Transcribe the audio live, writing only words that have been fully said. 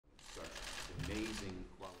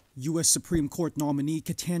U.S. Supreme Court nominee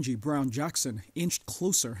Ketanji Brown Jackson inched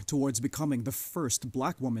closer towards becoming the first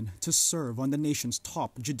black woman to serve on the nation's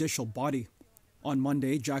top judicial body. On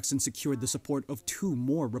Monday, Jackson secured the support of two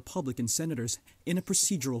more Republican senators in a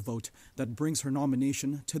procedural vote that brings her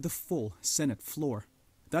nomination to the full Senate floor.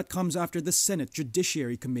 That comes after the Senate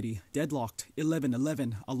Judiciary Committee deadlocked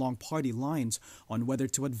 11-11 along party lines on whether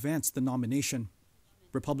to advance the nomination.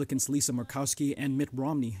 Republicans Lisa Murkowski and Mitt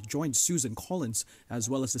Romney joined Susan Collins, as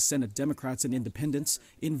well as the Senate Democrats and Independents,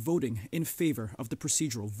 in voting in favor of the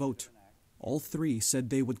procedural vote. All three said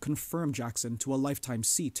they would confirm Jackson to a lifetime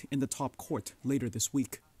seat in the top court later this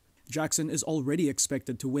week. Jackson is already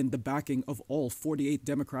expected to win the backing of all 48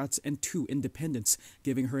 Democrats and 2 independents,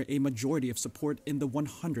 giving her a majority of support in the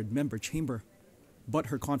 100-member chamber. But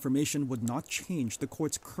her confirmation would not change the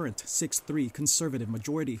court's current 6-3 conservative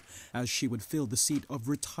majority, as she would fill the seat of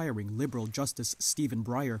retiring liberal Justice Stephen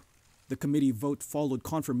Breyer. The committee vote followed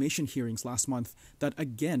confirmation hearings last month that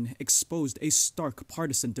again exposed a stark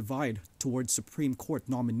partisan divide towards Supreme Court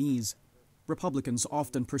nominees. Republicans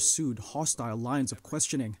often pursued hostile lines of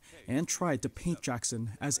questioning and tried to paint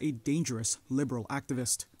Jackson as a dangerous liberal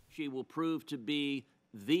activist. She will prove to be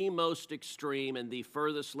the most extreme and the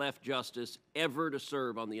furthest left justice ever to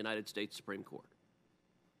serve on the United States Supreme Court.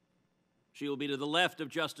 She will be to the left of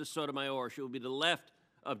Justice Sotomayor. She will be to the left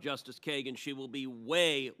of Justice Kagan. She will be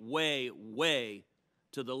way, way, way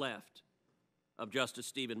to the left of Justice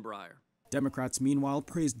Stephen Breyer. Democrats, meanwhile,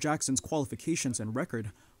 praised Jackson's qualifications and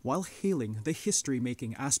record while hailing the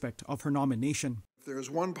history-making aspect of her nomination. If there is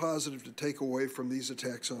one positive to take away from these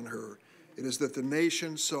attacks on her, it is that the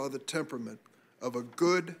nation saw the temperament of a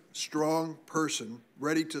good, strong person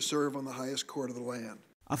ready to serve on the highest court of the land.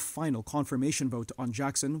 A final confirmation vote on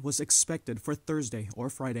Jackson was expected for Thursday or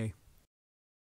Friday.